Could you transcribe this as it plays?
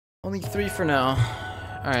Only 3 for now.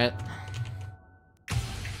 Alright.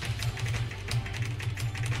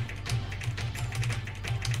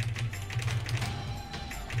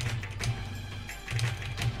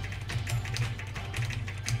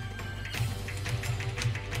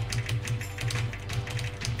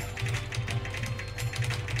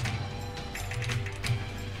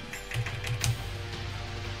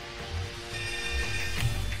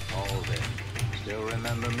 Still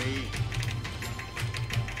remember me?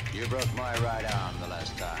 You broke my right arm the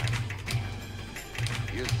last time.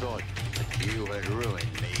 You thought that you had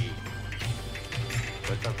ruined me.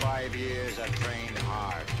 But for 5 years I've trained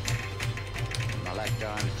hard. And my left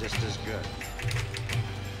arm's just as good.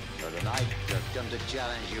 So tonight I've come to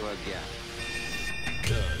challenge you again.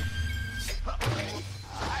 Good.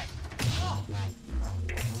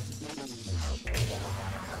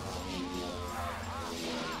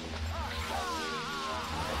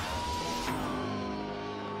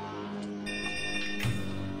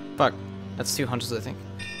 Fuck. That's 2 hunches, I think.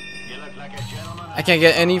 You look like a gentleman. I can't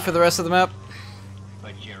get any for the rest of the map.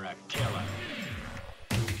 But you're a killer.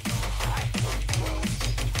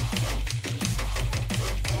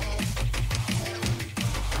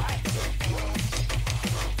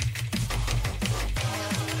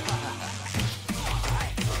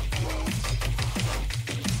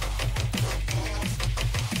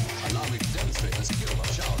 Allow me to demonstrate the skill of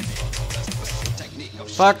shouting. That's the technique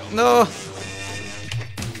of Fuck, no!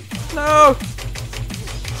 No! Are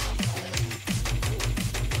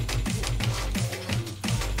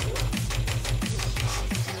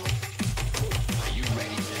you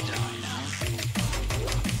ready to die now?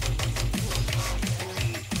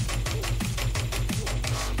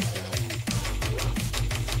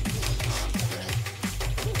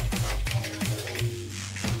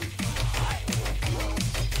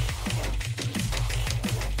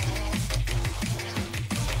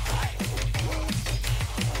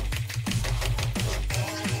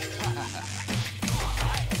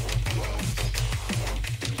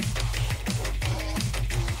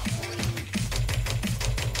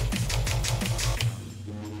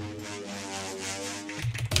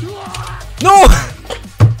 No!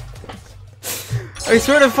 I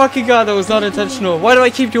swear to fucking god that was not intentional. Why do I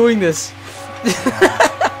keep doing this?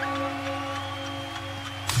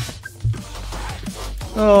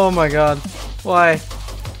 Oh my god. Why?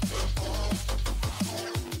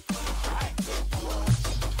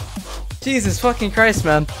 Jesus fucking Christ,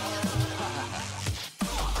 man.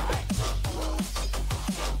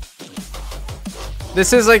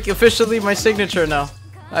 This is like officially my signature now.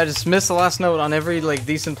 I just miss the last note on every like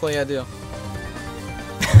decent play I do.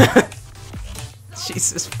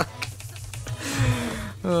 Jesus fuck.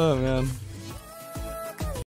 Oh man.